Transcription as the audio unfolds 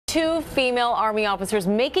Two female Army officers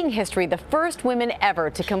making history. The first women ever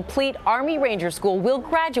to complete Army Ranger School will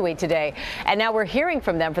graduate today. And now we're hearing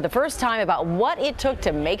from them for the first time about what it took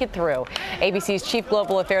to make it through. ABC's Chief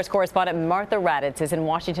Global Affairs Correspondent Martha Raddatz is in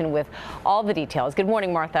Washington with all the details. Good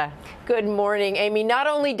morning, Martha. Good morning, Amy. Not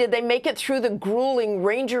only did they make it through the grueling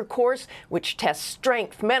Ranger course, which tests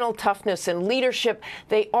strength, mental toughness, and leadership,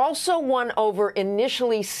 they also won over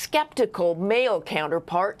initially skeptical male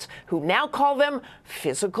counterparts who now call them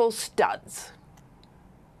physical studs.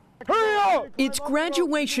 It's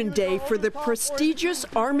graduation day for the prestigious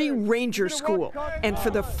Army Ranger School. And for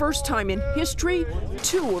the first time in history,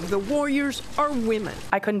 two of the warriors are women.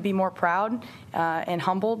 I couldn't be more proud and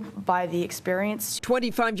humbled by the experience.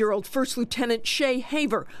 25-year-old First Lieutenant Shaye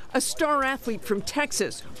Haver, a star athlete from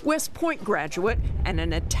Texas, West Point graduate, and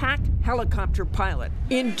an attack helicopter pilot,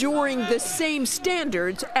 enduring the same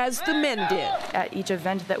standards as the men did. At each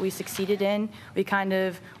event that we succeeded in, we kind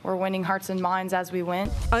of were winning hearts and minds as we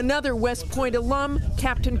went. Another West Point alum,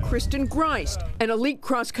 Captain Kristen Griest, an elite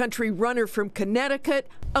cross-country runner from Connecticut,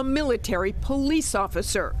 a military police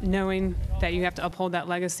officer. Knowing that you have to uphold that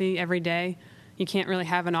legacy every day, you can't really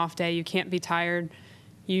have an off day, you can't be tired,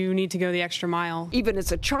 you need to go the extra mile. Even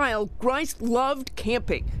as a child, Griest loved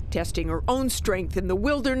camping, testing her own strength in the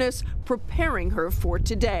wilderness, preparing her for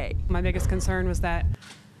today. My biggest concern was that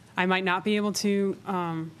I might not be able to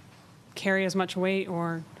carry as much weight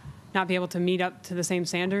or not be able to meet up to the same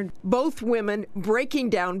standard. Both women breaking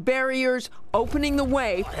down barriers, opening the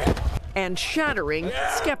way, and shattering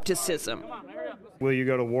skepticism. Will you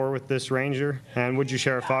go to war with this Ranger? And would you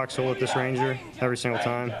share a foxhole with this Ranger every single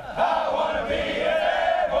time?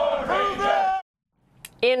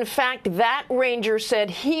 In fact, that Ranger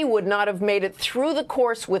said he would not have made it through the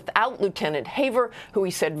course without Lieutenant Haver, who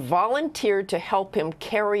he said volunteered to help him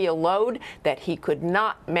carry a load that he could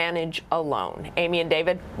not manage alone. Amy and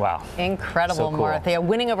David? Wow. Incredible, so cool. Martha.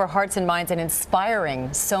 Winning over hearts and minds and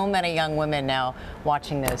inspiring so many young women now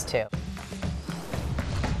watching those two.